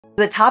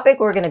The topic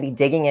we're going to be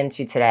digging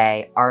into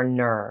today are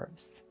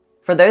nerves.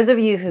 For those of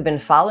you who've been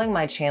following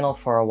my channel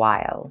for a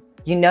while,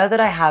 you know that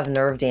I have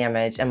nerve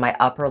damage in my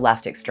upper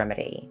left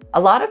extremity.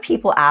 A lot of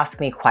people ask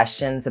me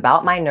questions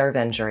about my nerve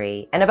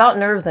injury and about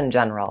nerves in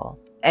general.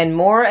 And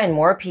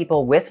more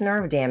people with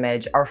nerve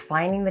damage are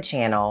finding the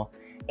channel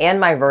and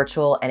my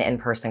virtual and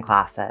in-person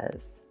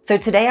classes. So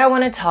today I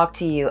want to talk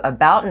to you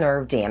about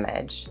nerve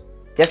damage,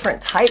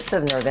 different types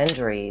of nerve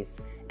injuries,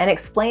 and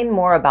explain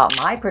more about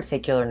my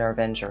particular nerve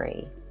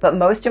injury. But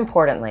most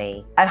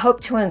importantly, I hope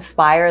to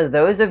inspire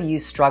those of you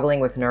struggling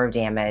with nerve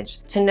damage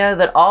to know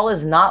that all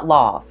is not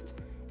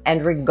lost,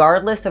 and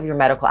regardless of your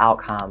medical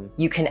outcome,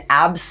 you can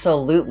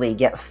absolutely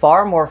get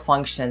far more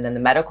function than the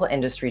medical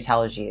industry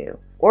tells you,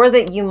 or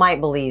that you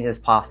might believe is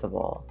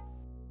possible.